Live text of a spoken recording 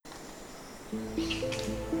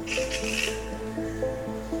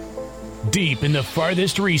Deep in the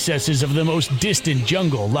farthest recesses of the most distant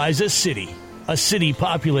jungle lies a city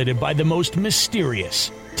populated by the most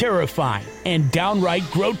mysterious, terrifying, and downright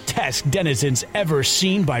grotesque denizens ever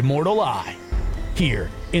seen by mortal eye. Here,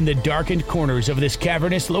 in the darkened corners of this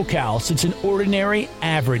cavernous locale sits an ordinary,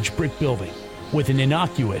 average brick building with an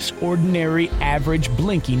innocuous, ordinary, average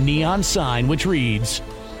blinking neon sign which reads,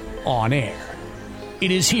 On Air.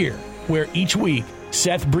 It is here where each week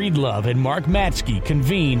Seth Breedlove and Mark Matsky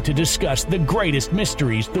convene to discuss the greatest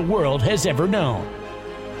mysteries the world has ever known.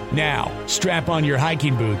 Now, strap on your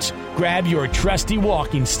hiking boots, grab your trusty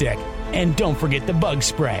walking stick, and don't forget the bug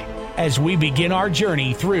spray as we begin our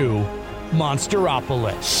journey through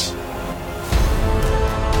Monsteropolis.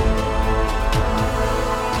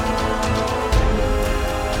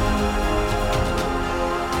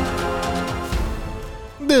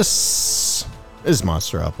 This is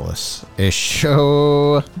Monsteropolis, a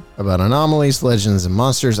show about anomalies, legends, and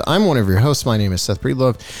monsters. I'm one of your hosts. My name is Seth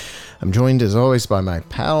Breedlove. I'm joined, as always, by my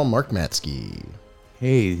pal, Mark Matsky.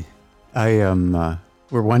 Hey, I am.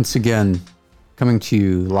 We're once again coming to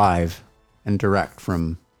you live and direct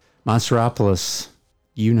from Monsteropolis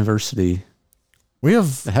University. We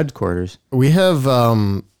have the headquarters. We have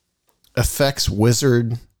effects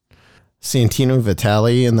wizard Santino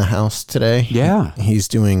Vitale in the house today. Yeah. He's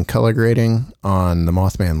doing color grading on the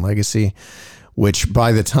Mothman Legacy, which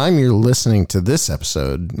by the time you're listening to this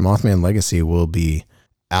episode, Mothman Legacy will be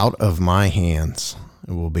out of my hands.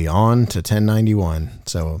 It will be on to 1091.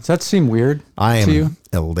 So does that seem weird I am to you?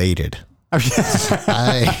 Elated.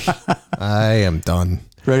 I am done.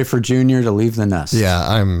 Ready for Junior to leave the nest. Yeah,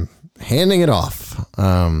 I'm handing it off.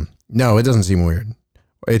 No, it doesn't seem weird.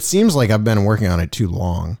 It seems like I've been working on it too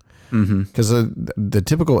long. Because the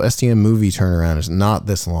typical STM movie turnaround is not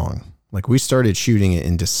this long. Like, we started shooting it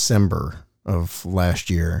in December of last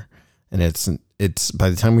year, and it's by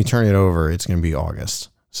the time we turn it over, it's going to be August.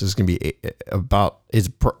 So it's going to be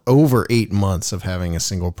over 8 months of having a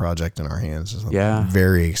single project in our hands. It's a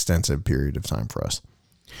very extensive period of time for us.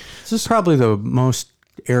 This is probably the most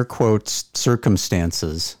air quotes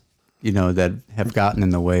circumstances, that have gotten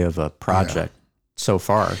in the way of a project so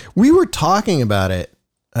far. We were talking about it.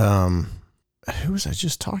 Who was I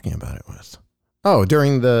just talking about it with? Oh,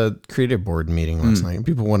 during the creative board meeting last night.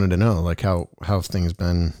 People wanted to know, like, how things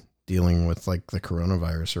been dealing with, like, the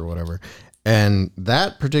coronavirus or whatever. And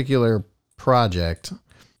that particular project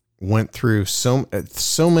went through so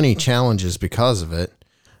many challenges because of it.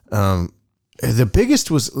 The biggest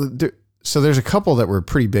was so there's a couple that were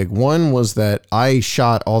pretty big. One was that I had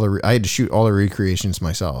to shoot all the recreations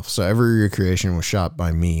myself. So every recreation was shot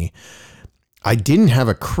by me. I didn't have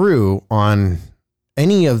a crew on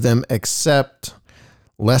any of them except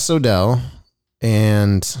Les Odell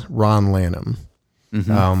and Ron Lanham.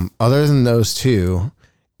 Other than those two,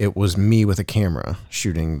 it was me with a camera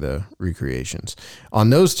shooting the recreations.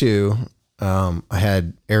 On those two, I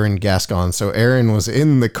had Aaron Gascon. So Aaron was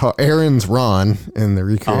in the car. Aaron's Ron in the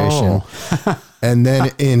recreation. Oh. And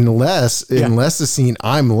then in Les's scene,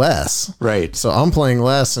 I'm Les. Right. So I'm playing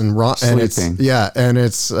Les and Ron. Sleeping. And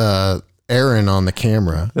it's Aaron on the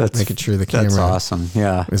camera, making sure the camera awesome.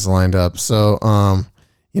 is lined up. So,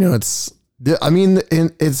 it's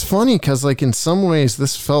funny because, like, in some ways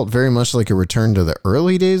this felt very much like a return to the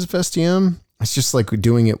early days of STM. It's just like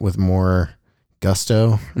doing it with more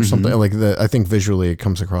gusto or something. Like, I think visually it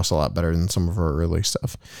comes across a lot better than some of our early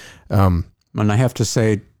stuff. And I have to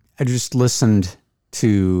say, I just listened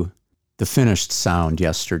to the finished sound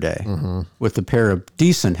yesterday with a pair of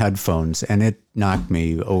decent headphones, and it knocked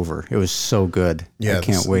me over. It was so good. Yeah, I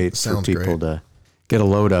can't wait for people to get a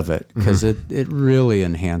load of it because it really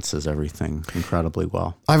enhances everything incredibly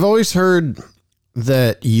well. I've always heard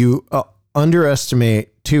that you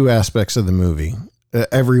underestimate two aspects of the movie.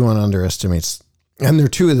 Everyone underestimates, and they're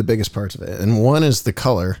two of the biggest parts of it. And one is the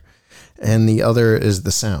color, and the other is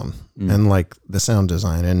the sound and, like, the sound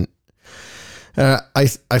design. And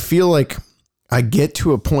I feel like I get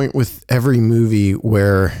to a point with every movie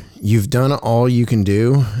where you've done all you can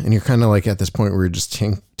do, and you're kind of like at this point where you're just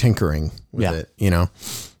tinkering with it,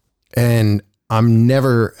 and I'm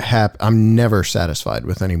never happy. I'm never satisfied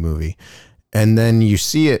with any movie. And then you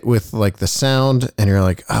see it with, like, the sound, and you're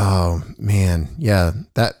like, oh man, yeah,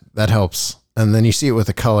 that helps. And then you see it with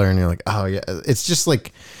the color, and you're like, oh yeah, it's just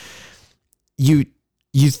like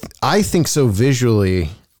I think so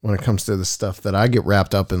visually when it comes to the stuff that I get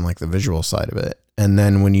wrapped up in, like, the visual side of it. And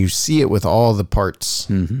then when you see it with all the parts,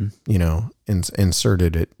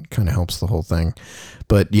 inserted, it kind of helps the whole thing.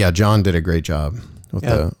 But yeah, John did a great job with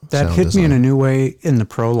the that sound hit design. me in a new way in the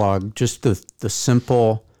prologue. Just the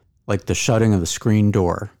simple, like the shutting of the screen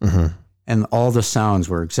door. And all the sounds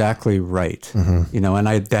were exactly right, you know, and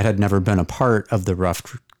that had never been a part of the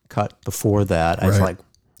rough cut before that. I was like,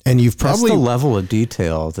 and you've that's probably the level of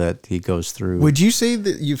detail that he goes through. Would you say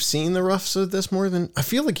that you've seen the roughs of this more than I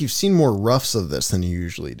feel like you've seen more roughs of this than you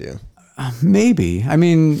usually do? Maybe. I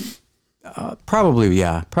mean,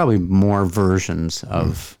 probably more versions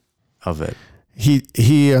of it.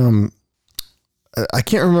 I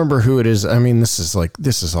can't remember who it is. I mean, this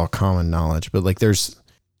is all common knowledge, but like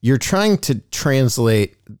you're trying to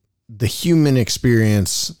translate the human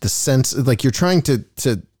experience, the sense, like you're trying to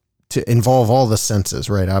involve all the senses,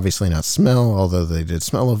 right? Obviously not smell, although they did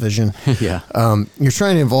smell-o-vision. Yeah. You're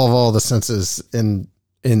trying to involve all the senses in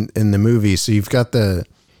the movie. So you've got to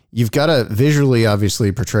visually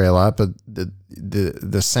obviously portray a lot, but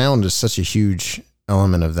the sound is such a huge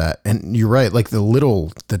element of that. And you're right. Like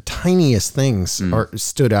the tiniest things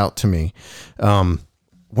stood out to me.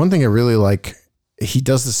 One thing I really like, he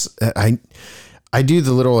does this. I do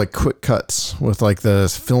the little like quick cuts with like the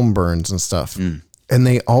film burns and stuff. And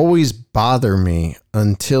they always bother me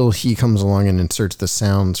until he comes along and inserts the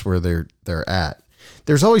sounds where they're at.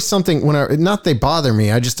 There's always something they bother me.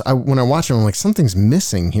 When I watch them, I'm like, something's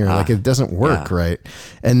missing here. Like it doesn't work right.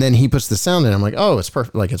 And then he puts the sound in. I'm like, oh, it's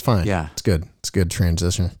perfect. Like it's fine. Yeah. It's good. It's good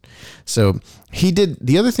transition. So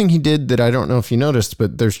the other thing he did that I don't know if you noticed,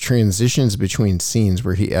 but there's transitions between scenes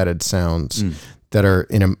where he added sounds that are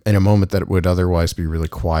in a moment that would otherwise be really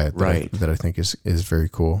quiet. That I think is very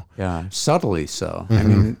cool. Yeah. Subtly so. I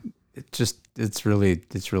mean, it's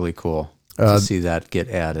really cool to see that get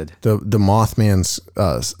added. The Mothman's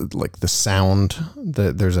like the sound,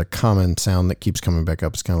 there's a common sound that keeps coming back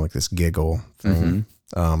up. It's kind of like this giggle thing.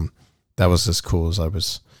 That was as cool as I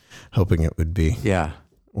was hoping it would be. Yeah.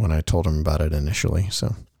 When I told him about it initially.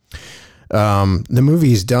 So the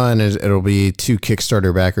movie's done. It'll be 2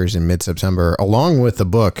 Kickstarter backers in mid-September, along with the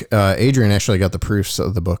book. Adrian actually got the proofs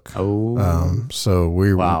of the book. So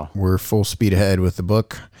we're full speed ahead with the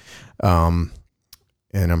book.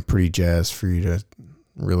 And I'm pretty jazzed for you to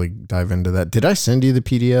really dive into that. Did I send you the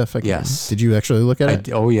PDF? Yes. Did you actually look at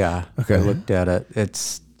it? Oh yeah. Okay. I looked at it.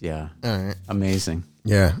 It's All right. amazing.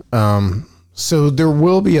 Yeah. So there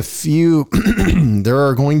will be there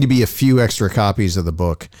are going to be a few extra copies of the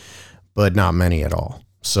book, but not many at all.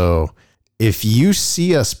 So if you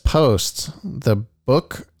see us post the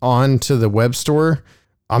book onto the web store,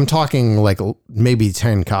 I'm talking like maybe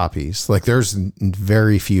 10 copies. Like there's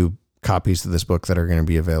very few copies of this book that are going to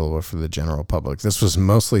be available for the general public. This was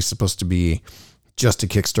mostly supposed to be just a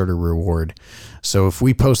Kickstarter reward. So if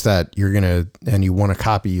we post that, and you want a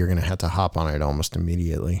copy, you're going to have to hop on it almost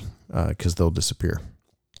immediately because they'll disappear.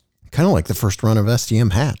 Kind of like the first run of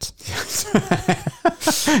STM hats.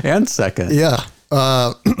 And second. Yeah.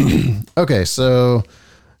 Okay. So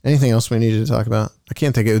anything else we needed to talk about? I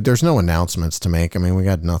can't think of, there's no announcements to make. I mean, we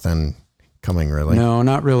got nothing coming really. No,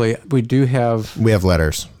 not really. We have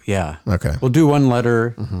letters. Yeah. Okay. We'll do one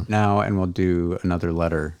letter now, and we'll do another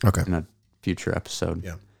letter in a future episode.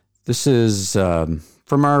 Yeah. This is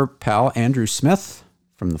from our pal Andrew Smith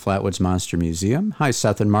from the Flatwoods Monster Museum. Hi,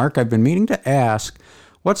 Seth and Mark. I've been meaning to ask,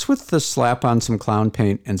 what's with the slap on some clown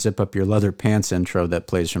paint and zip up your leather pants intro that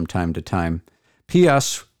plays from time to time?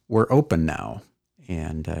 P.S. We're open now.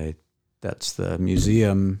 And that's the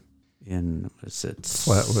museum in,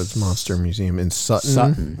 Flatwoods Monster Museum in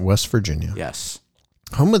Sutton, West Virginia. Yes.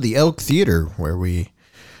 Home of the Elk Theater, where we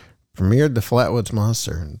premiered the Flatwoods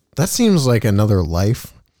Monster. That seems like another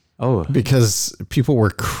life. Oh. Because people were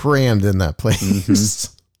crammed in that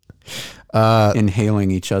place.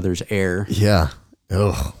 Inhaling each other's air. Yeah.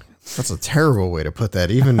 Ugh. That's a terrible way to put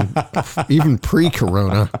that, even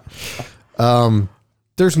pre-corona.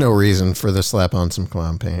 There's no reason for the slap on some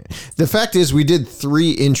clown paint. The fact is we did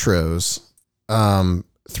 3 intros,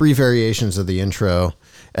 3 variations of the intro,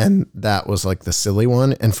 and that was like the silly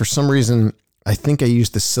one. And for some reason, I think I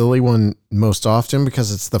use the silly one most often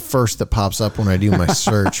because it's the first that pops up when I do my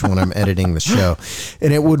search when I'm editing the show.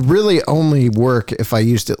 And it would really only work if I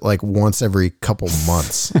used it like once every couple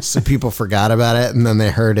months. So people forgot about it and then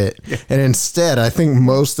they heard it. And instead, I think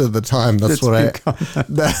most of the time that's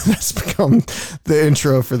become the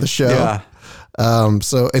intro for the show. Yeah.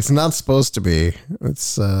 So it's not supposed to be.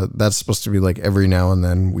 It's that's supposed to be like every now and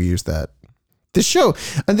then we use that. This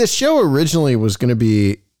show originally was going to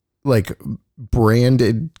be like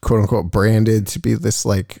branded, quote unquote, branded to be this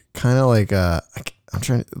like kind of like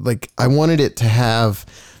I wanted it to have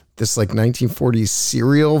this like 1940s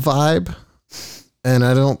serial vibe, and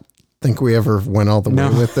I don't think we ever went all the way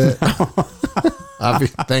with it.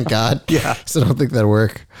 Thank God. Yeah. So I don't think that'll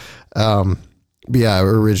work. But yeah,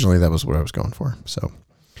 originally that was what I was going for. So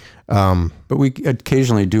But we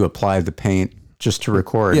occasionally do apply the paint just to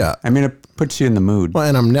record. Yeah. I mean, it puts you in the mood. Well,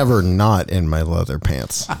 and I'm never not in my leather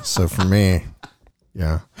pants. So for me,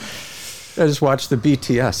 yeah. I just watch the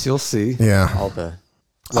BTS. You'll see all the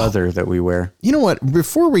leather that we wear. You know what?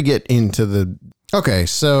 Before we get into the... Okay,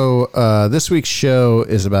 so this week's show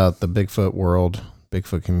is about the Bigfoot world,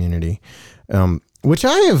 Bigfoot community, which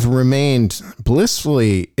I have remained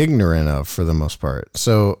blissfully ignorant of for the most part.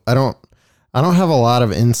 So I don't have a lot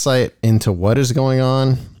of insight into what is going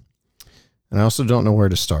on, and I also don't know where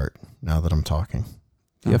to start now that I'm talking.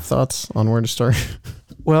 Do you have thoughts on where to start?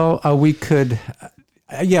 Well, we could...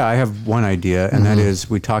 Yeah, I have one idea, and that is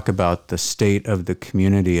we talk about the state of the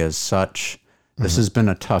community as such. This has been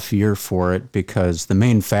a tough year for it because the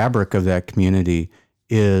main fabric of that community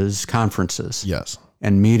is conferences. Yes.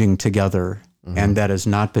 And meeting together, and that has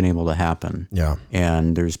not been able to happen. Yeah.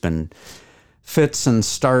 And there's been fits and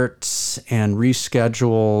starts and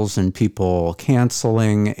reschedules and people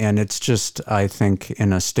canceling, and it's just, I think,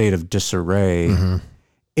 in a state of disarray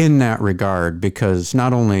in that regard, because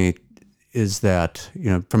not only is that,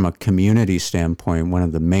 from a community standpoint, one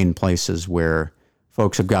of the main places where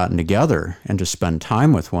folks have gotten together and to spend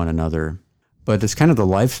time with one another, but it's kind of the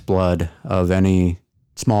lifeblood of any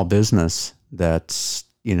small business that's,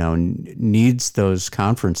 needs those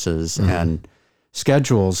conferences and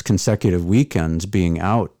schedules consecutive weekends being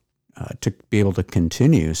out to be able to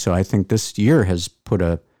continue. So I think this year has put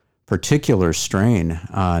a particular strain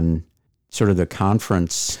on sort of the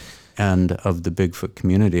conference end of the Bigfoot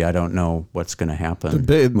community. I don't know what's going to happen.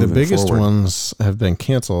 The biggest forward. ones have been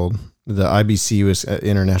canceled. The IBC was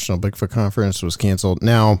International Bigfoot Conference was canceled.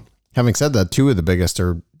 Now, having said that, two of the biggest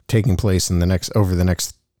are taking place over the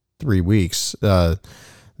next 3 weeks.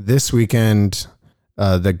 This weekend,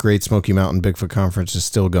 the Great Smoky Mountain Bigfoot Conference is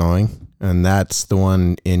still going, and that's the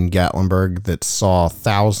one in Gatlinburg that saw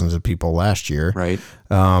thousands of people last year. Right.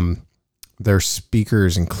 Their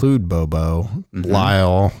speakers include Bobo,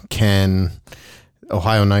 Lyle, Ken,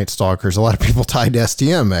 Ohio Night Stalkers, a lot of people tied to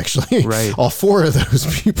STM, actually. Right. All four of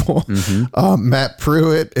those people. Matt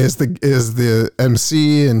Pruitt is the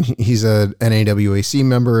MC, and he's a NAWAC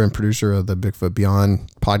member and producer of the Bigfoot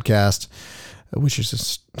Beyond podcast, which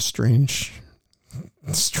is a strange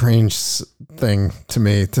thing to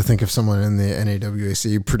me to think of someone in the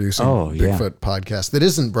NAWAC producing Bigfoot podcast that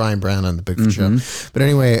isn't Brian Brown on the Bigfoot show. But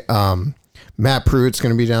anyway, Matt Pruitt's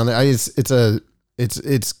going to be down there.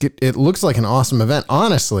 It looks like an awesome event.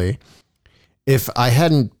 Honestly, if I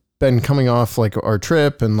hadn't been coming off like our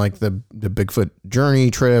trip and like the Bigfoot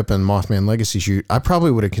journey trip and Mothman Legacy shoot, I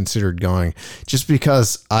probably would have considered going just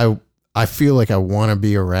because I feel like I want to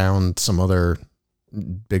be around some other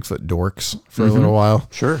Bigfoot dorks for a little while.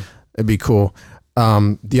 Sure. It'd be cool.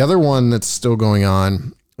 The other one that's still going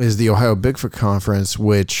on is the Ohio Bigfoot Conference,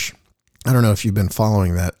 which I don't know if you've been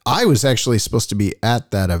following that. I was actually supposed to be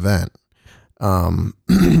at that event.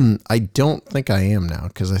 I don't think I am now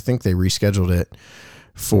because I think they rescheduled it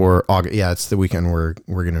for August. Yeah, it's the weekend where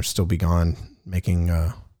we're going to still be gone making,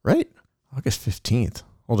 right? August 15th.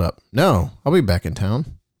 Hold up. No, I'll be back in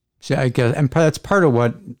town. See, I guess, and that's part of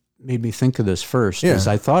what made me think of this first, is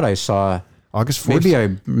I thought I saw August 4th. Maybe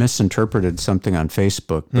I misinterpreted something on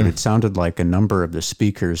Facebook, but it sounded like a number of the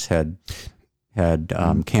speakers had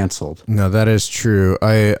canceled. No, that is true.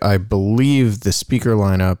 I believe the speaker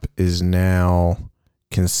lineup is now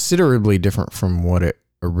considerably different from what it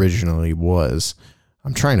originally was.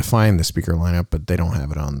 I'm trying to find the speaker lineup, but they don't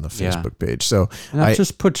have it on the Facebook page. So that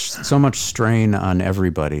just puts so much strain on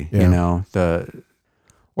everybody, the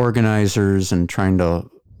organizers and trying to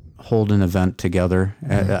hold an event together.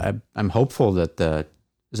 I'm hopeful that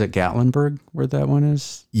is it Gatlinburg where that one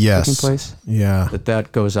is taking place? Yeah.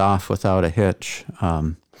 That goes off without a hitch.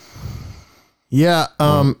 I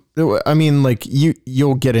mean, like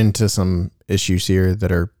you'll get into some issues here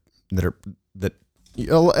that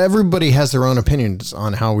everybody has their own opinions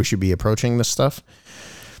on how we should be approaching this stuff.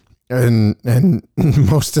 And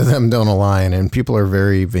most of them don't align, and people are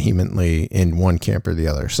very vehemently in one camp or the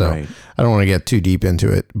other. So I don't want to get too deep into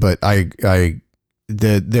it, but the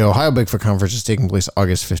Ohio Bigfoot Conference is taking place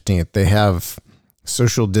August 15th. They have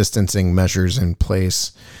social distancing measures in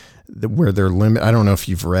place where they're limit. I don't know if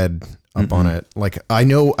you've read up on it. Like I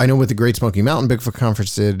know what the Great Smoky Mountain Bigfoot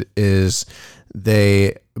Conference did is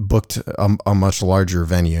they booked a much larger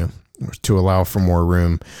venue to allow for more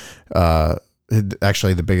room.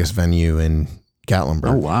 Actually the biggest venue in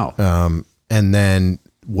Gatlinburg. Oh, wow. And then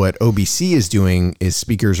what OBC is doing is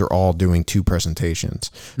speakers are all doing two presentations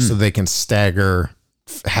so they can stagger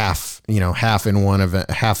half in one event,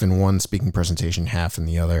 half in one speaking presentation, half in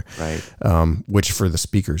the other. Right. Which for the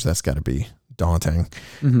speakers, that's gotta be daunting.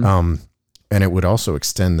 And it would also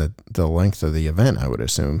extend the length of the event, I would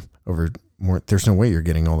assume, over more. There's no way you're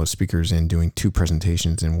getting all the speakers in doing 2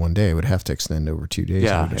 presentations in one day. It would have to extend over 2 days,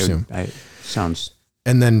 I would assume. Sounds.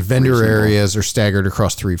 And then vendor reasonable. areas are staggered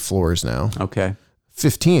across 3 floors now. Okay.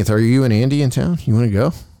 15th, are you and Andy in town? You want to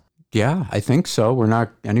go? Yeah, I think so. We're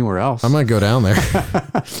not anywhere else. I might go down there.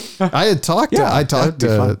 I talked to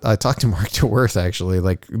Mark DeWorth actually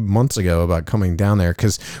like months ago about coming down there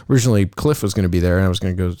because originally Cliff was going to be there and I was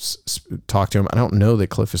going to go talk to him. I don't know that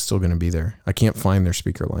Cliff is still going to be there. I can't find their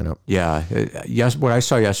speaker lineup. Yeah. Yes. What I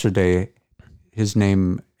saw yesterday, his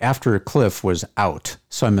name after Cliff was out.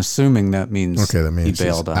 So I'm assuming that means, he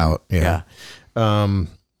bailed out. Yeah.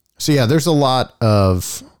 So yeah, there's a lot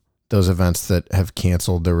of those events that have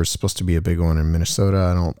canceled. There was supposed to be a big one in Minnesota.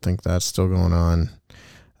 I don't think that's still going on.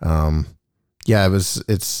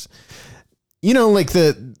 It's, like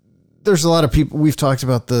there's a lot of people, we've talked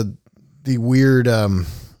about the weird,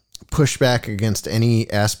 pushback against any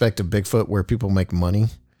aspect of Bigfoot where people make money.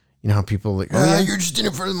 You know how people like, you're just in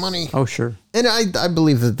it for the money. Oh, sure. And I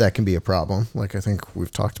believe that can be a problem. Like, I think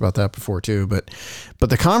we've talked about that before too, but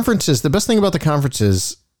the conferences, the best thing about the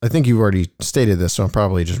conferences, I think you've already stated this, so I'm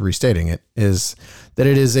probably just restating it, is that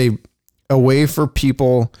it is a way for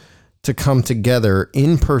people to come together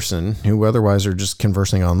in person who otherwise are just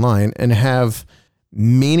conversing online and have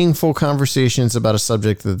meaningful conversations about a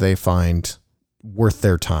subject that they find worth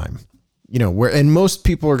their time. And most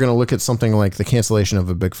people are going to look at something like the cancellation of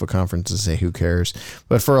a Bigfoot conference and say, who cares?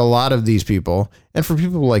 But for a lot of these people, and for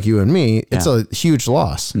people like you and me, it's a huge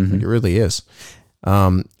loss. Mm-hmm. Like, it really is.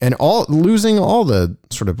 And losing all the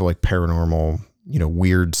sort of like paranormal,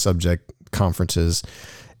 weird subject conferences,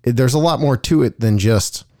 there's a lot more to it than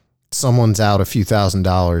just someone's out a few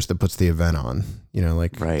 $1,000s that puts the event on,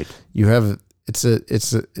 right. You have, it's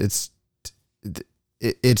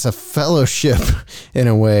a fellowship in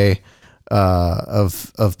a way,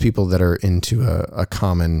 of people that are into a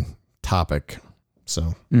common topic.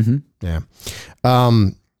 So, yeah.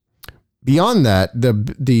 Beyond that,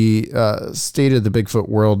 the state of the Bigfoot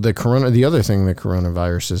world, the other thing the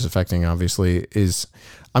coronavirus is affecting, obviously, is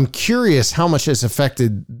I'm curious how much it's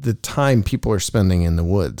affected the time people are spending in the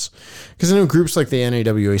woods. Because I know groups like the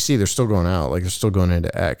NAWAC, they're still going out, like they're still going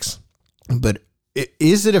into X. But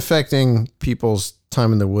is it affecting people's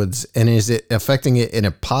time in the woods, and is it affecting it in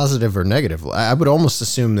a positive or negative? I would almost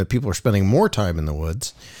assume that people are spending more time in the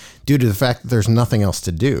woods due to the fact that there's nothing else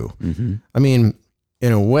to do. Mm-hmm. I mean,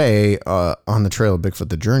 in a way, On the Trail of Bigfoot,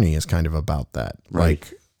 the journey is kind of about that. Right.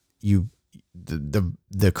 Like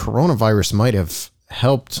the coronavirus might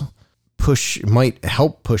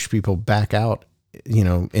help push people back out,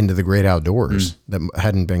 into the great outdoors that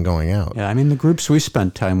hadn't been going out. Yeah. I mean, the groups we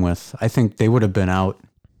spent time with, I think they would have been out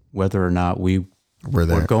whether or not we were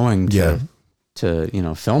going to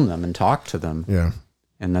film them and talk to them. Yeah.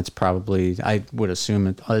 And that's probably, I would assume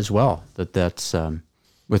it as well, that's,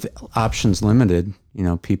 with options limited,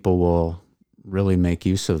 people will really make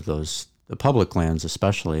use of the public lands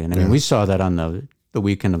especially. And I mean, we saw that on the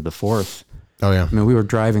weekend of the 4th. Oh yeah. I mean, we were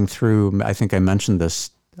driving through, I think I mentioned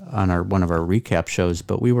this on one of our recap shows,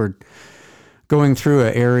 but we were going through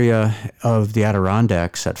an area of the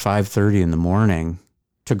Adirondacks at 5:30 in the morning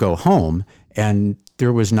to go home. And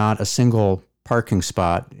there was not a single parking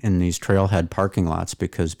spot in these trailhead parking lots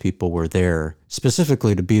because people were there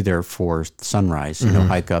specifically to be there for sunrise,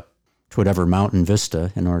 hike up to whatever mountain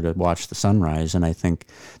vista in order to watch the sunrise. And I think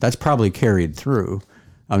that's probably carried through,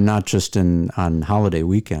 not just on holiday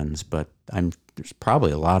weekends, but there's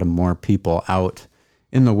probably a lot of more people out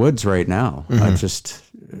in the woods right now, just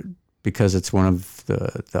because it's one of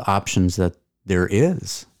the options that there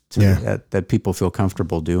is that people feel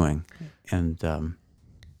comfortable doing. And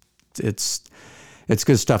it's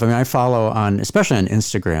good stuff. I mean, I follow especially on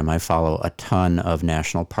Instagram, I follow a ton of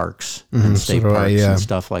national parks and state parks and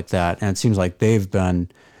stuff like that. And it seems like they've been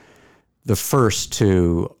the first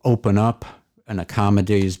to open up and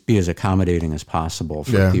be as accommodating as possible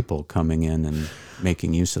for people coming in and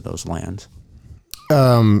making use of those lands. Do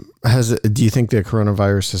you think the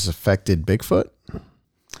coronavirus has affected Bigfoot?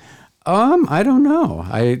 I don't know.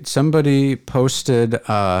 Somebody posted,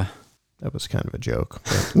 that was kind of a joke.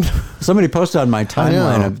 Somebody posted on my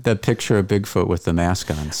timeline the picture of Bigfoot with the mask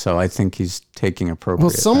on. So I think he's taking appropriate.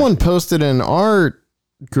 Well, someone posted in our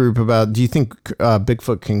group about, do you think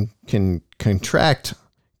Bigfoot can contract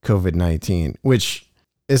COVID-19, which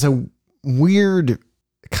is a weird,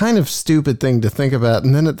 kind of stupid thing to think about.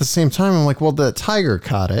 And then at the same time, I'm like, well, the tiger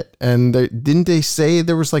caught it. And didn't they say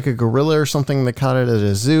there was like a gorilla or something that caught it at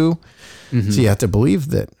a zoo? Mm-hmm. So you have to believe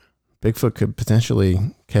that Bigfoot could potentially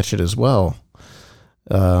catch it as well.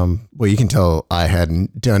 Well, you can tell I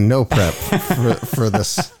hadn't done no prep for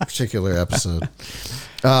this particular episode.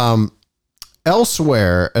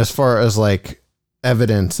 Elsewhere, as far as like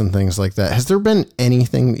evidence and things like that, has there been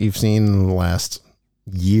anything that you've seen in the last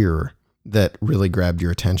year that really grabbed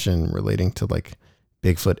your attention relating to like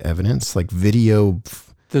Bigfoot evidence, like video?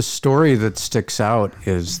 The story that sticks out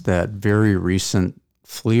is that very recent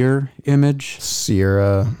FLIR image.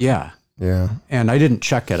 Sierra. Yeah. Yeah. And I didn't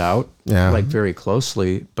check it out like very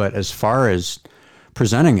closely, but as far as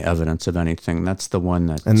presenting evidence of anything, that's the one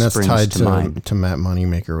that springs tied to mind. To Matt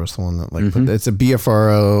Moneymaker was the one that like, but it's a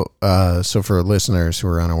BFRO. So for listeners who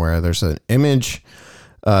are unaware, there's an image,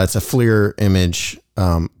 it's a FLIR image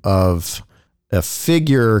of a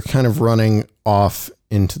figure kind of running off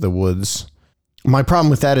into the woods. My problem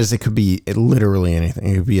with that is it could be literally anything.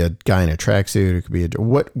 It could be a guy in a tracksuit. It could be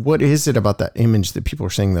what is it about that image that people are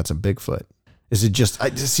saying that's a Bigfoot? Is it just,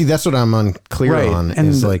 see, that's what I'm unclear on. And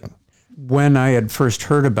is like, when I had first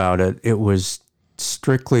heard about it, it was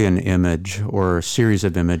strictly an image or a series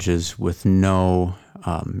of images with no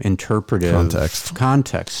interpretive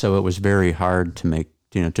context. So it was very hard to make,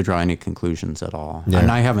 to draw any conclusions at all. Yeah. And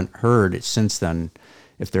I haven't heard since then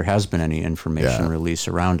if there has been any information release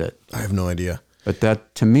around it. I have no idea. But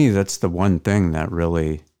that, to me, that's the one thing that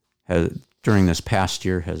really has, during this past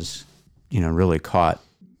year, has, really caught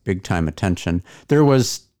big time attention. There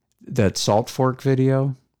was that Salt Fork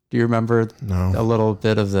video. Do you remember a little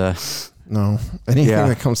bit of the? No, anything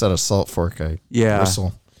that comes out of Salt Fork, I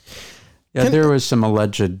whistle. Yeah, there was some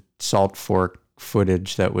alleged Salt Fork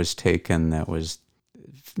footage that was taken that was,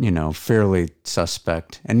 fairly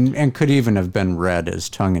suspect and could even have been read as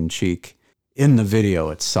tongue in cheek in the video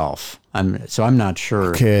itself. I'm not sure.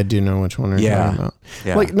 Okay, I do know which one you're talking about.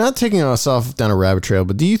 Yeah. Like, not taking ourselves down a rabbit trail,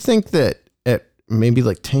 but do you think that at maybe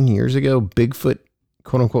like 10 years ago, Bigfoot,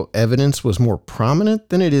 quote unquote, evidence was more prominent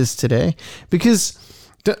than it is today? Because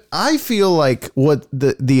I feel like what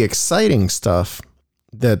the exciting stuff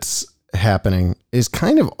that's happening is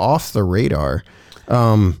kind of off the radar.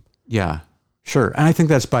 Yeah, sure. And I think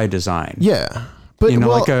that's by design. Yeah. But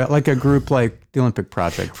like a group like the Olympic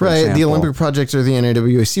Project, for example. The Olympic Project or the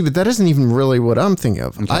NAWAC, but that isn't even really what I'm thinking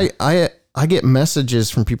of. Okay. I get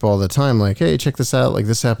messages from people all the time like, hey, check this out, like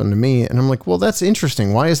this happened to me. And I'm like, well, that's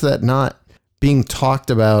interesting. Why is that not being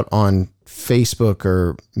talked about on Facebook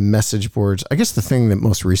or message boards? I guess the thing that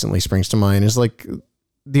most recently springs to mind is like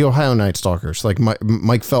the Ohio Night Stalkers. Like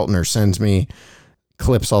Mike Feltner sends me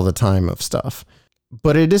clips all the time of stuff,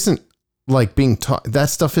 but it isn't like being taught.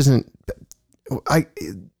 That stuff isn't.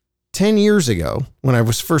 10 years ago, when I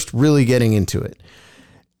was first really getting into it,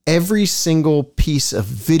 every single piece of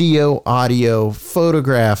video, audio,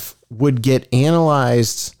 photograph would get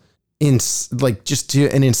analyzed in like just to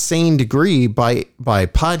an insane degree by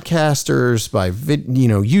podcasters, by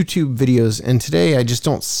YouTube videos. And today I just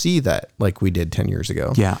don't see that like we did 10 years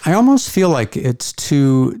ago. Yeah. I almost feel like it's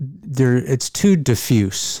too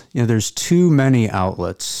diffuse. There's too many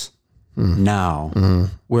outlets now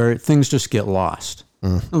where things just get lost.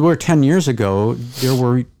 Where 10 years ago, there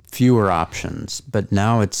were fewer options, but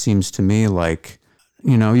now it seems to me like,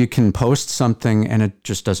 you can post something and it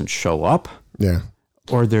just doesn't show up. Yeah.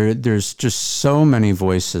 Or there's just so many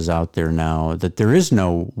voices out there now that there is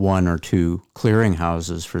no one or two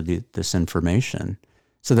clearinghouses for this information,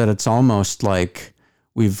 so that it's almost like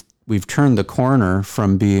we've turned the corner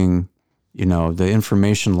from being, the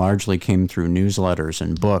information largely came through newsletters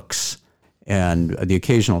and books and the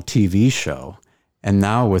occasional TV show. And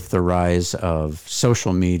now with the rise of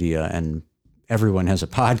social media and everyone has a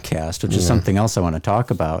podcast, which is something else I want to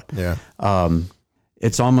talk about. Yeah.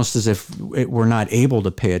 It's almost as if we're not able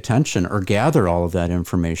to pay attention or gather all of that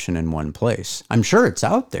information in one place. I'm sure it's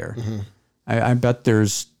out there. Mm-hmm. I bet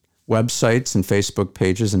there's websites and Facebook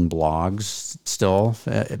pages and blogs still,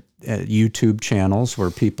 YouTube channels where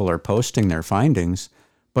people are posting their findings,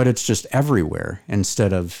 but it's just everywhere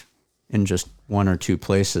instead of in just one or two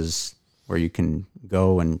places where you can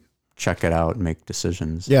go and check it out and make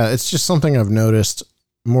decisions. Yeah, it's just something I've noticed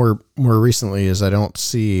more recently is I don't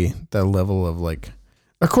see that level of like,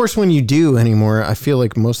 of course, when you do anymore, I feel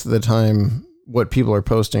like most of the time what people are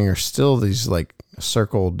posting are still these like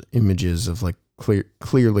circled images of like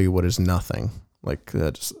clearly what is nothing, like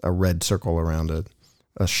just a red circle around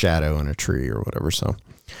a shadow in a tree or whatever. So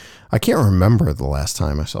I can't remember the last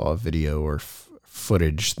time I saw a video or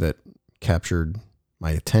footage that captured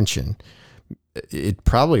my attention. It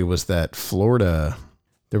probably was that Florida.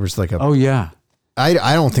 There was like oh yeah.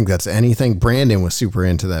 I don't think that's anything. Brandon was super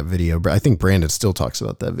into that video, but I think Brandon still talks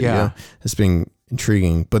about that video as being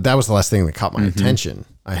intriguing. But that was the last thing that caught my attention.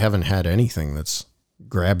 I haven't had anything that's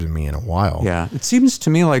grabbed me in a while. Yeah. It seems to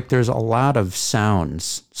me like there's a lot of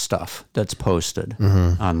sounds stuff that's posted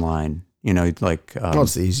online. You know, like... Well,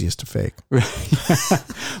 it's the easiest to fake.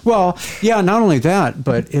 Well, yeah, not only that,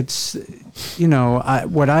 but it's, you know,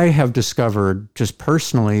 what I have discovered just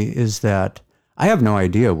personally is that I have no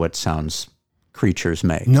idea what sounds creatures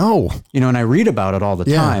make. No. You know, and I read about it all the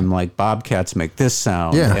Yeah. time, like bobcats make this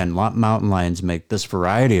sound Yeah. and mountain lions make this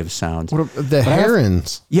variety of sounds. What the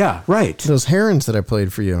herons? Yeah, right. Those herons that I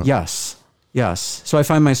played for you. Yes. Yes. So I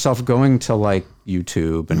find myself going to like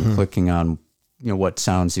YouTube and clicking on, you know, what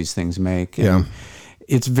sounds these things make. And Yeah.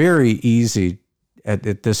 it's very easy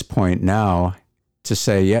at this point now to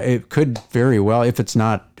say, yeah, it could very well, if it's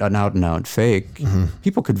not an out and out fake,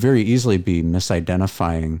 people could very easily be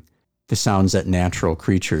misidentifying the sounds that natural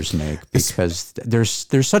creatures make because there's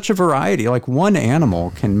such a variety. Like one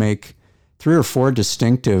animal can make 3 or 4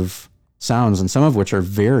 distinctive sounds, and some of which are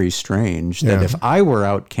very strange, that Yeah. if I were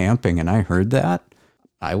out camping and I heard that,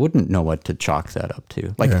 I wouldn't know what to chalk that up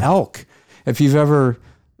to. Like elk. If you've ever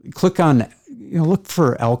look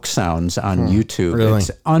for elk sounds on YouTube. Really?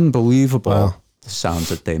 It's unbelievable the sounds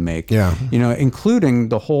that they make. Yeah. You know, including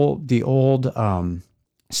the old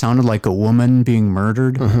sounded like a woman being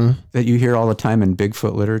murdered that you hear all the time in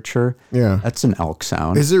Bigfoot literature. Yeah. That's an elk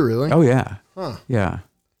sound. Is it really? Oh yeah. Huh. Yeah.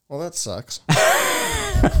 Well, that sucks.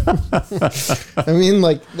 I mean,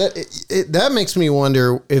 like that makes me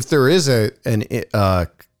wonder if there is a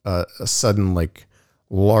sudden like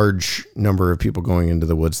large number of people going into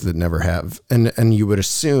the woods that never have, and you would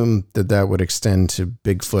assume that would extend to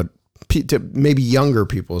Bigfoot, to maybe younger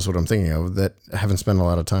people is what I'm thinking of, that haven't spent a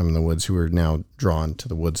lot of time in the woods, who are now drawn to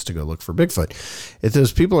the woods to go look for Bigfoot. If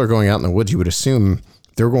those people are going out in the woods, you would assume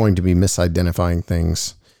they're going to be misidentifying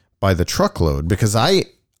things by the truckload, because I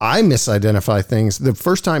misidentify things. The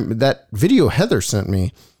first time that video Heather sent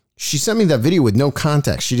me, she sent me that video with no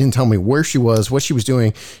context. She didn't tell me where she was, what she was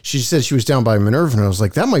doing. She said she was down by Minerva, and I was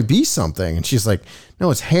like, that might be something. And she's like,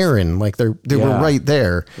 no, it's heron. Like they were right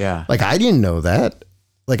there. Yeah. Like I didn't know that.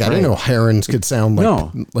 Like I didn't know herons could sound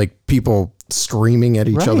like people screaming at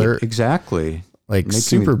each other. Exactly. Like Making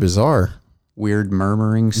super bizarre. Weird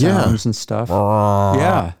murmuring sounds and stuff.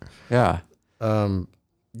 Yeah. Yeah.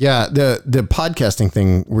 Yeah, the podcasting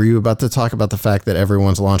thing, were you about to talk about the fact that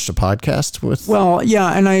everyone's launched a podcast with? Well,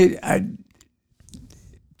 yeah, and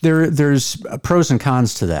there's pros and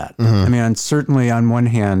cons to that. I mean, certainly on one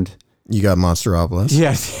hand, You got Monsteropolis.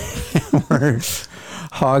 yes, we're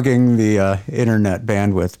hogging the internet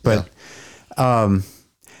bandwidth, but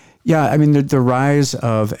yeah, I mean, the rise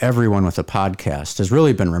of everyone with a podcast has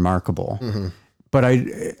really been remarkable. But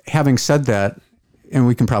having said that, and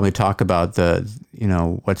we can probably talk about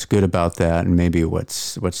what's good about that and maybe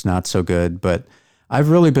what's not so good. But I've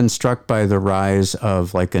really been struck by the rise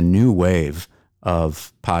of like a new wave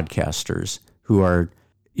of podcasters who are,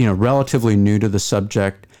 relatively new to the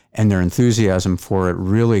subject, and their enthusiasm for it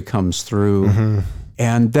really comes through.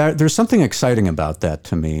 And there's something exciting about that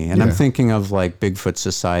to me. And I'm thinking of like Bigfoot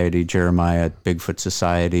Society, Jeremiah at Bigfoot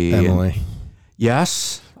Society. Emily.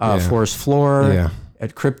 Yes. Forest Floor. Yeah.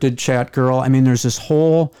 At Cryptid Chat Girl. I mean, there's this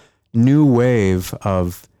whole new wave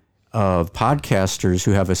of podcasters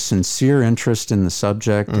who have a sincere interest in the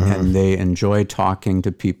subject, and they enjoy talking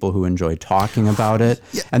to people who enjoy talking about it.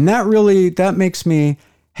 And that makes me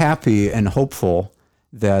happy and hopeful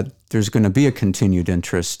that there's going to be a continued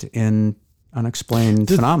interest in unexplained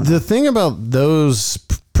phenomena. The thing about those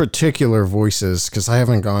particular voices, because I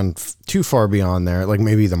haven't gone too far beyond there, like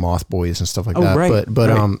maybe the Moth Boys and stuff like that. Right,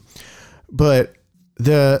 but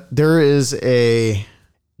there is a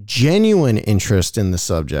genuine interest in the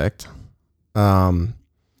subject, a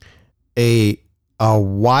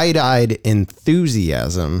wide-eyed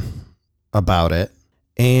enthusiasm about it,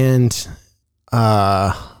 and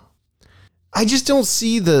I just don't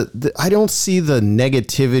see the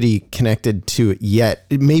negativity connected to it yet.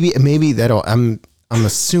 Maybe I'm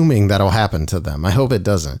assuming that'll happen to them. I hope it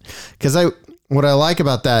doesn't, because what I like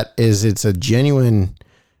about that is it's a genuine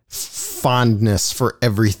fondness for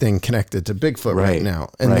everything connected to Bigfoot right now.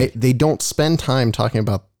 And they don't spend time talking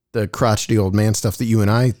about the crotchety old man stuff that you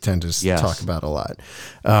and I tend to talk about a lot.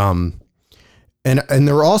 And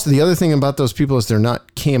they're also, the other thing about those people is they're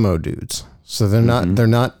not camo dudes. So they're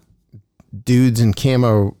not dudes in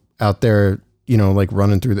camo out there, like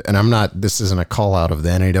running through and this isn't a call out of the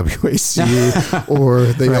NAWAC or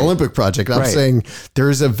the Olympic Project. I'm saying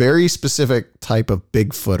there's a very specific type of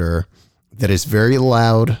Bigfooter that is very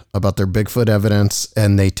loud about their Bigfoot evidence,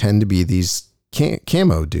 and they tend to be these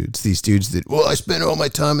camo dudes, these dudes that, I spend all my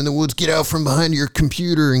time in the woods, get out from behind your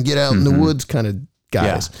computer and get out in the woods kind of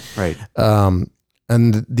guys. Yeah, right.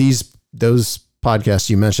 And those podcasts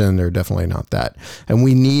you mentioned are definitely not that. And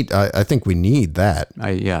we need, I think we need that.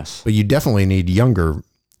 Yes. But you definitely need younger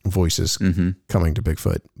voices coming to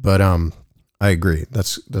Bigfoot. But I agree.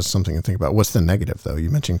 That's something to think about. What's the negative, though? You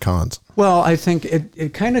mentioned cons. Well, I think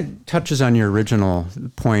it kind of touches on your original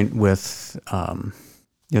point with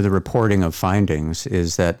the reporting of findings,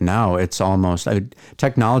 is that now it's almost,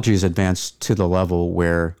 technology has advanced to the level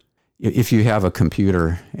where if you have a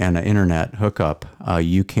computer and an internet hookup,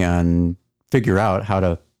 you can figure out how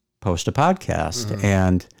to post a podcast.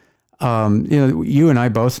 And, you and I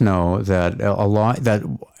both know that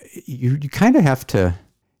you kind of have to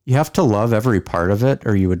love every part of it,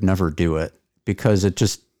 or you would never do it, because it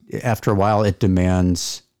just, after a while, it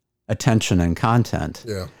demands attention and content.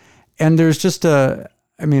 Yeah. And there's just at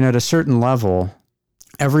a certain level,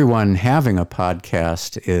 everyone having a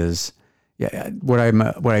podcast is, what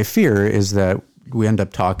I fear is that we end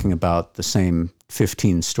up talking about the same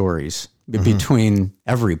 15 stories between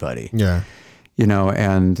everybody. Yeah.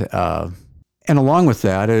 And along with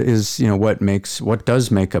that is, what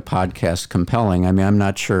does make a podcast compelling. I mean, I'm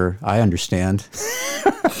not sure I understand,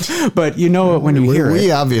 but when you hear it.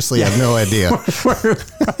 We obviously have no idea.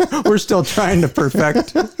 We're still trying to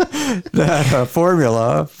perfect that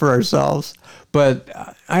formula for ourselves.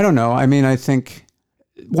 But I don't know. I mean, I think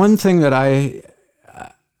one thing that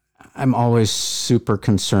I'm always super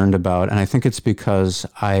concerned about, and I think it's because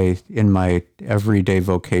in my everyday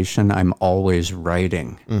vocation, I'm always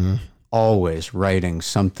writing. Always writing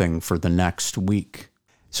something for the next week.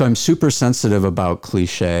 So I'm super sensitive about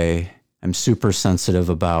cliche. I'm super sensitive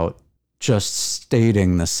about just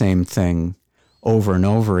stating the same thing over and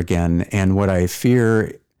over again. And what I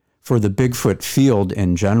fear for the Bigfoot field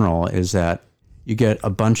in general is that you get a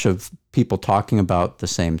bunch of people talking about the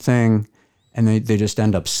same thing, and they just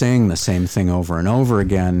end up saying the same thing over and over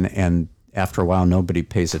again. And after a while, nobody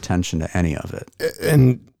pays attention to any of it.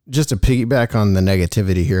 And just to piggyback on the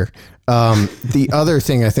negativity here, the other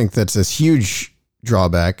thing I think that's a huge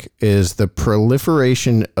drawback is the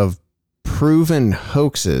proliferation of proven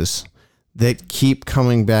hoaxes that keep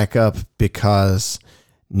coming back up because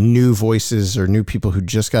new voices or new people who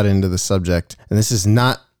just got into the subject, and this is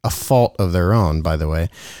not a fault of their own, by the way,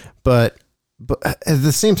 but at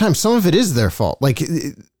the same time, some of it is their fault. Like,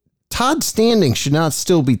 Todd Standing should not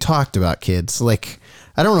still be talked about, kids. Like,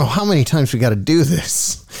 I don't know how many times we got to do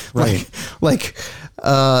this. Right.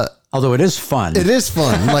 Although it is fun. It is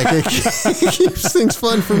fun. Like, it keeps things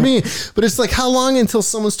fun for me. But it's like, how long until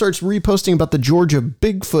someone starts reposting about the Georgia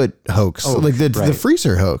Bigfoot hoax? The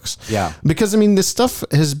freezer hoax. Yeah. Because, this stuff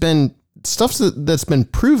that's been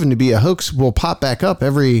proven to be a hoax will pop back up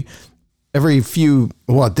every few,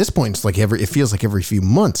 well, at this point, it's like it feels like every few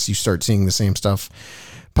months you start seeing the same stuff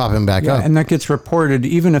popping back up. And that gets reported,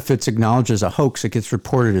 even if it's acknowledged as a hoax, it gets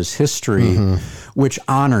reported as history, which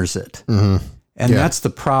honors it. And that's the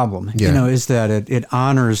problem, is that it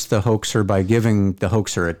honors the hoaxer by giving the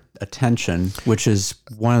hoaxer attention, which is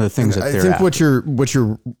one of the things that they're after. What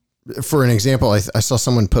you're, for an example, I saw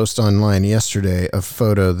someone post online yesterday a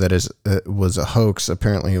photo that was a hoax.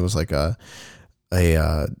 Apparently it was like a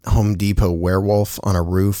Home Depot werewolf on a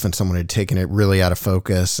roof, and someone had taken it really out of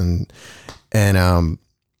focus, and the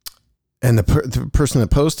person that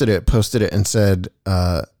posted it and said,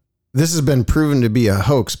 this has been proven to be a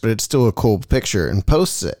hoax, but it's still a cool picture, and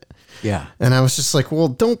posts it. Yeah. And I was just like, well,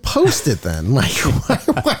 don't post it then. Like,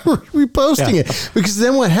 why are we posting it? Because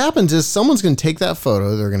then what happens is someone's going to take that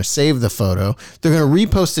photo. They're going to save the photo. They're going to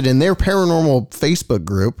repost it in their paranormal Facebook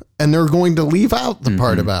group, and they're going to leave out the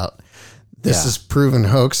part about this is proven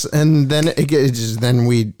hoax. And then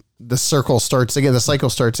the circle starts again. The cycle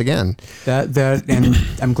starts again. And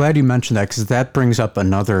I'm glad you mentioned that, because that brings up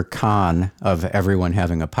another con of everyone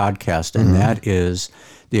having a podcast, and that is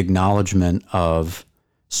the acknowledgement of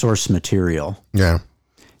source material. Yeah.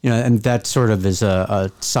 And that sort of is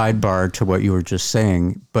a sidebar to what you were just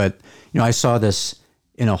saying. But, I saw this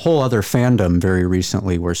in a whole other fandom very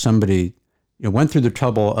recently, where somebody went through the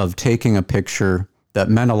trouble of taking a picture that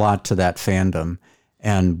meant a lot to that fandom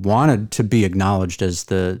and wanted to be acknowledged as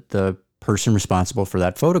the person responsible for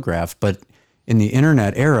that photograph. But in the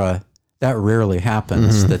internet era, that rarely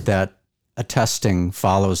happens, that attesting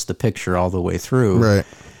follows the picture all the way through. Right.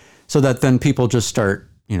 So that then people just start,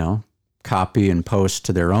 copy and post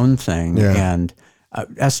to their own thing. Yeah. And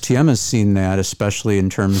STM has seen that, especially in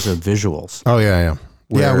terms of visuals. Oh, yeah,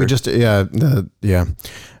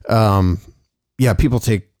 yeah. People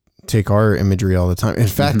take our imagery all the time. In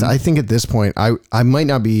fact, I think at this point, I might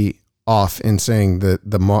not be off in saying that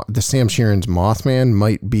the Sam Sheeran's Mothman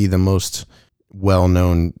might be the most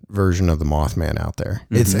well-known version of the Mothman out there.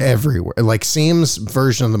 It's everywhere. Like Sam's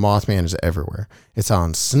version of the Mothman is everywhere. It's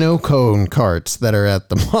on snow cone carts that are at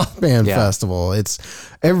the Mothman Festival. It's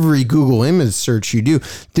every Google image search you do.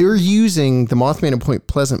 They're using the Mothman at Point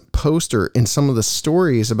Pleasant poster in some of the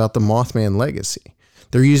stories about the Mothman legacy.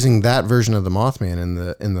 They're using that version of the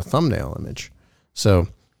Mothman in the thumbnail image. So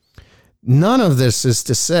none of this is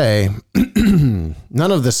to say that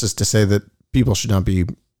people should not be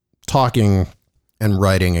talking and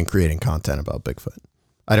writing and creating content about Bigfoot.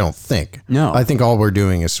 I don't think. No. I think all we're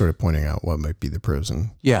doing is sort of pointing out what might be the pros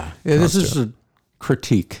and this is a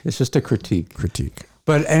critique. It's just a critique.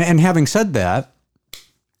 But and having said that,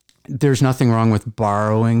 there's nothing wrong with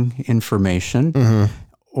borrowing information,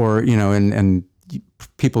 or and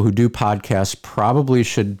people who do podcasts probably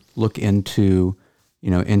should look into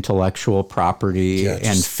intellectual property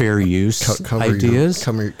and fair use ideas.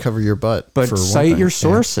 Cover your butt. But cite your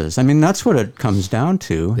sources. I mean, that's what it comes down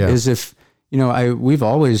to. Is if we've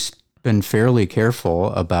always been fairly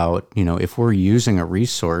careful about if we're using a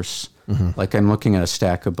resource. Like I'm looking at a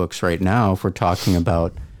stack of books right now. If we're talking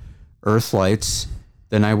about Earthlights,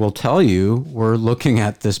 then I will tell you we're looking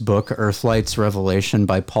at this book, Earthlights Revelation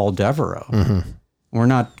by Paul Devereaux. We're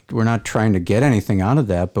not trying to get anything out of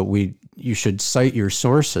that, but you should cite your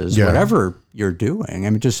sources, whatever you're doing. I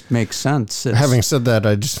mean, it just makes sense. Having said that,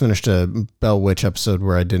 I just finished a Bell Witch episode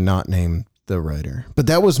where I did not name the writer, but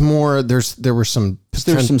that was more. There were some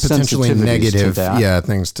potentially negative,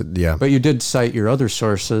 things to. But you did cite your other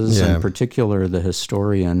sources, in particular the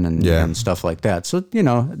historian and stuff like that. So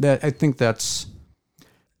that I think that's.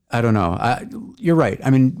 I don't know. You're right. I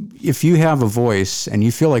mean, if you have a voice and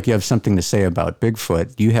you feel like you have something to say about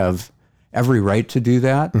Bigfoot, you have every right to do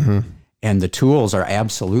that. And the tools are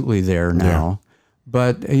absolutely there now.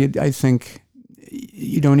 But I think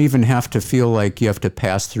you don't even have to feel like you have to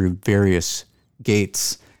pass through various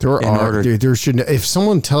gates. There should. If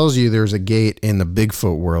someone tells you there's a gate in the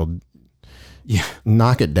Bigfoot world,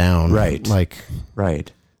 knock it down. Right.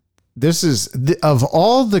 Right. This is of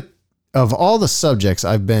all the subjects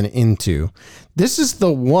I've been into, this is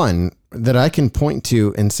the one that I can point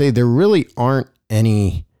to and say there really aren't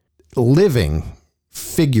any living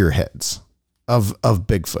figureheads of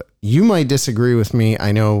Bigfoot. You might disagree with me.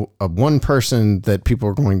 I know of one person that people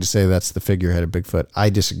are going to say that's the figurehead of Bigfoot. I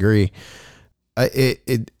disagree. I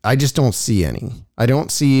just don't see any. I don't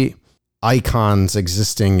see icons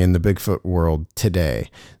existing in the Bigfoot world today.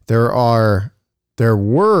 There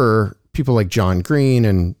were people like John Green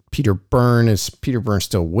and Peter Byrne. Is Peter Byrne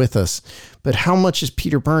still with us? But how much is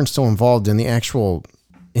Peter Byrne still involved in the actual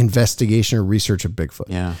investigation or research of Bigfoot?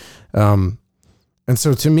 Yeah. And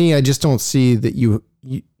so to me, I just don't see that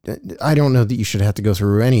I don't know that you should have to go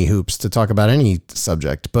through any hoops to talk about any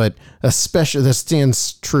subject, but especially that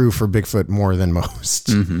stands true for Bigfoot more than most.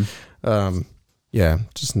 Just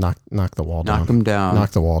knock the wall down. Knock them down.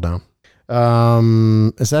 Knock the wall down.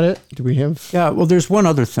 Is that it? Do we have? Yeah. Well, there's one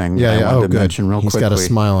other thing I wanted to mention real quickly. He's got a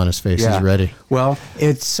smile on his face. Yeah. He's ready. Well,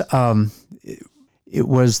 it's it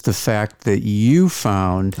was the fact that you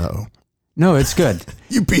found. Uh-oh. No, it's good.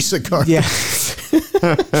 You piece of garbage. Yeah.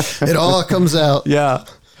 It all comes out. Yeah.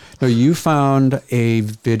 No, you found a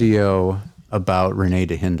video about Renee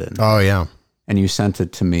DeHinden. Oh, yeah. And you sent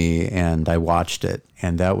it to me, and I watched it,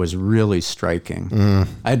 and that was really striking.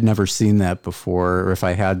 I'd never seen that before, or if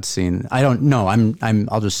I had seen, I don't know.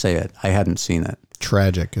 I'll just say it. I hadn't seen it.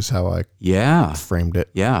 Tragic is how I framed it.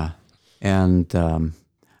 Yeah. And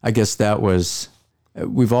I guess that was,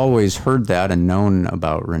 we've always heard that and known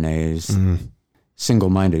about Renee's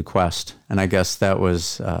single-minded quest. And I guess that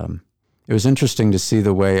was, it was interesting to see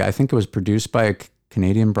the way, I think it was produced by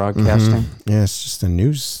Canadian Broadcasting. Yeah, it's just a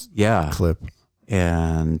news clip.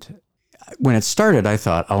 And when it started, I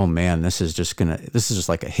thought, oh man, this is just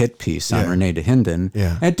like a hit piece on Renee DeHinden.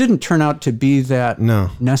 Yeah. And it didn't turn out to be that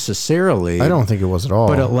necessarily. I don't think it was at all.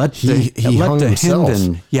 But it let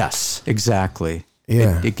DeHinden. Yes, exactly.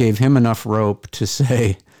 Yeah. It gave him enough rope to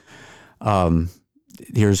say,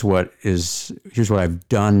 here's what I've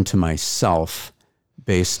done to myself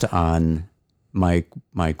based on my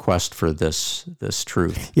quest for this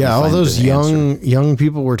truth. Yeah, all those young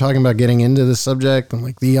people were talking about getting into the subject, and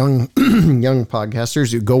like the young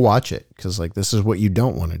podcasters, you go watch it, because like this is what you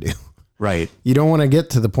don't want to do. Right. You don't want to get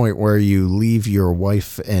to the point where you leave your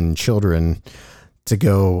wife and children to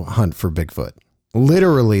go hunt for Bigfoot.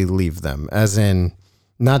 Literally leave them, as in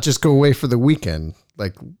not just go away for the weekend,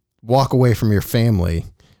 like walk away from your family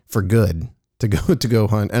for good. To go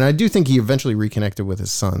hunt. And I do think he eventually reconnected with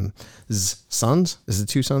his sons. Is it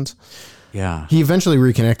two sons? Yeah. He eventually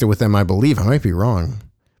reconnected with them, I believe. I might be wrong.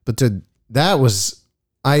 But that was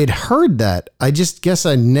I had heard that. I just guess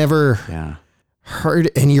I never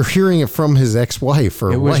heard, and you're hearing it from his ex-wife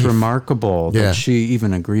or It was wife. remarkable that she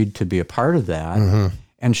even agreed to be a part of that.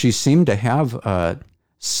 And she seemed to have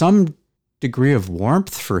some degree of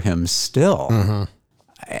warmth for him still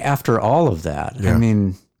after all of that. I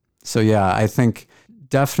mean, so I think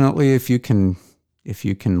definitely if you can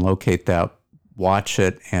locate that, watch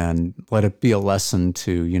it and let it be a lesson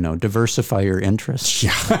to, diversify your interests.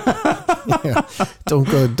 Don't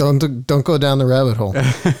go down the rabbit hole.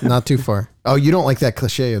 Not too far. Oh, you don't like that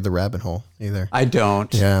cliche of the rabbit hole either. I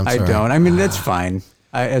don't. Yeah, I don't. I mean, that's fine.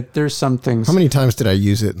 There's some things. How many times did I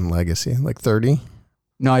use it in Legacy? Like 30?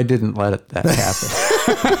 No, I didn't let that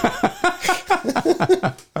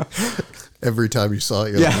happen. Every time you saw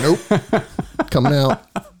it, you're like, nope, coming out.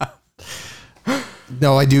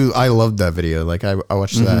 No, I do. I loved that video. Like I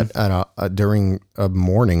watched that at during a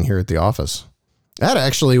morning here at the office. That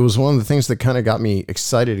actually was one of the things that kind of got me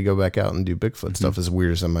excited to go back out and do Bigfoot stuff, as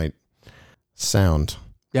weird as it might sound.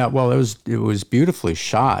 Yeah, well, it was beautifully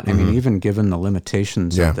shot. I mean, even given the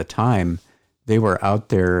limitations of the time, they were out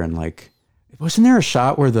there and wasn't there a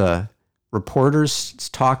shot where the reporter's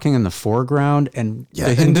talking in the foreground and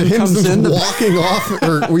the Hindu comes in walking off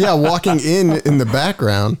walking in the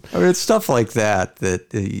background. I mean, it's stuff like that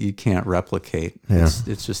you can't replicate. Yeah.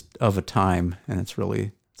 It's just of a time, and it's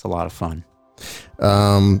a lot of fun.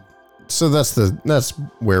 So that's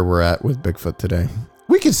where we're at with Bigfoot today.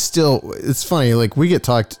 We could still, it's funny, like we get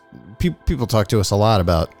people talk to us a lot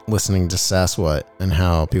about listening to Sasquatch and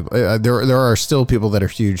how people, there are still people that are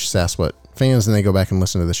huge Sasquatch fans and they go back and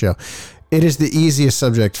listen to the show. It is the easiest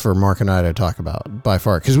subject for Mark and I to talk about by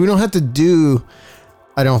far, because we don't have to do,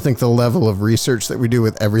 I don't think, the level of research that we do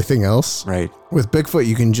with everything else. Right. With Bigfoot,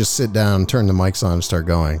 you can just sit down, turn the mics on and start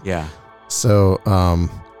going. Yeah. So,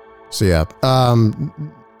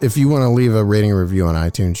 if you want to leave a rating or review on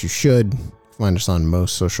iTunes, you should. Find us on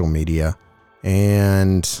most social media.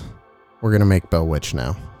 And we're going to make Bell Witch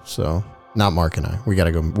now. So, not Mark and I. We got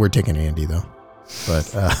to go. We're taking Andy, though.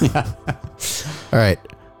 But, all right.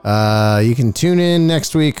 You can tune in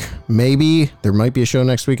next week. Maybe there might be a show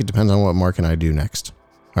next week. It depends on what Mark and I do next.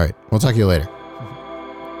 All right. We'll talk to you later.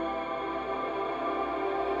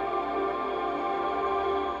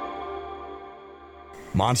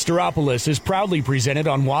 Monsteropolis is proudly presented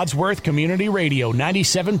on Wadsworth Community Radio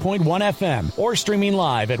 97.1 FM or streaming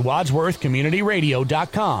live at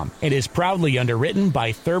wadsworthcommunityradio.com. It is proudly underwritten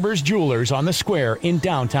by Thurber's Jewelers on the Square in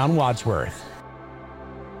downtown Wadsworth.